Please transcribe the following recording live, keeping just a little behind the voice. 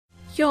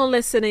You're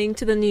listening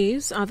to the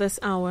news at this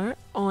hour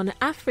on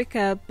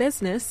Africa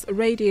Business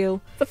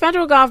Radio. The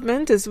federal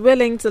government is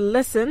willing to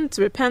listen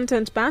to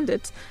repentant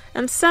bandits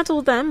and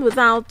settle them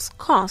without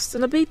cost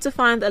in a bid to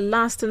find a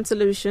lasting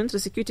solution to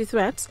security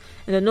threats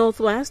in the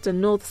northwest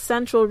and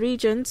north-central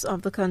regions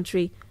of the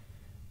country.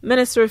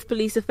 Minister of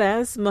Police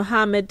Affairs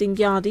Mohammed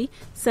Dingyadi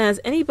says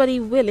anybody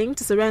willing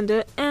to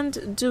surrender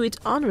and do it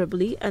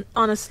honourably and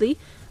honestly,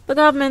 the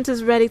government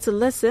is ready to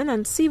listen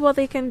and see what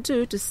they can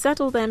do to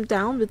settle them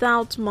down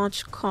without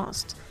much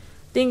cost.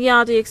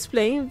 Dingyadi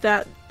explained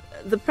that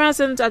the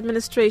present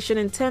administration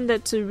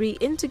intended to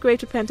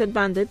reintegrate repentant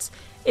bandits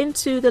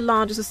into the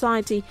larger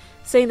society,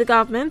 saying the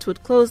government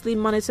would closely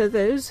monitor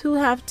those who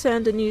have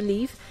turned a new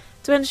leaf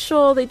to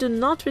ensure they do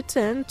not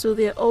return to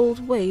their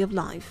old way of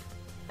life.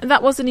 And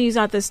that was the news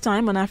at this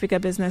time on Africa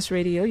Business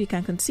Radio. You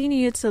can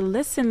continue to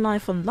listen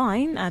live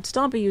online at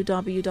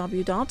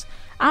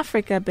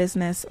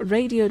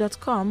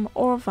www.africabusinessradio.com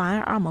or via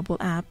our mobile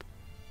app.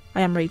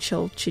 I am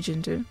Rachel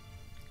Chijindu.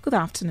 Good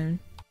afternoon.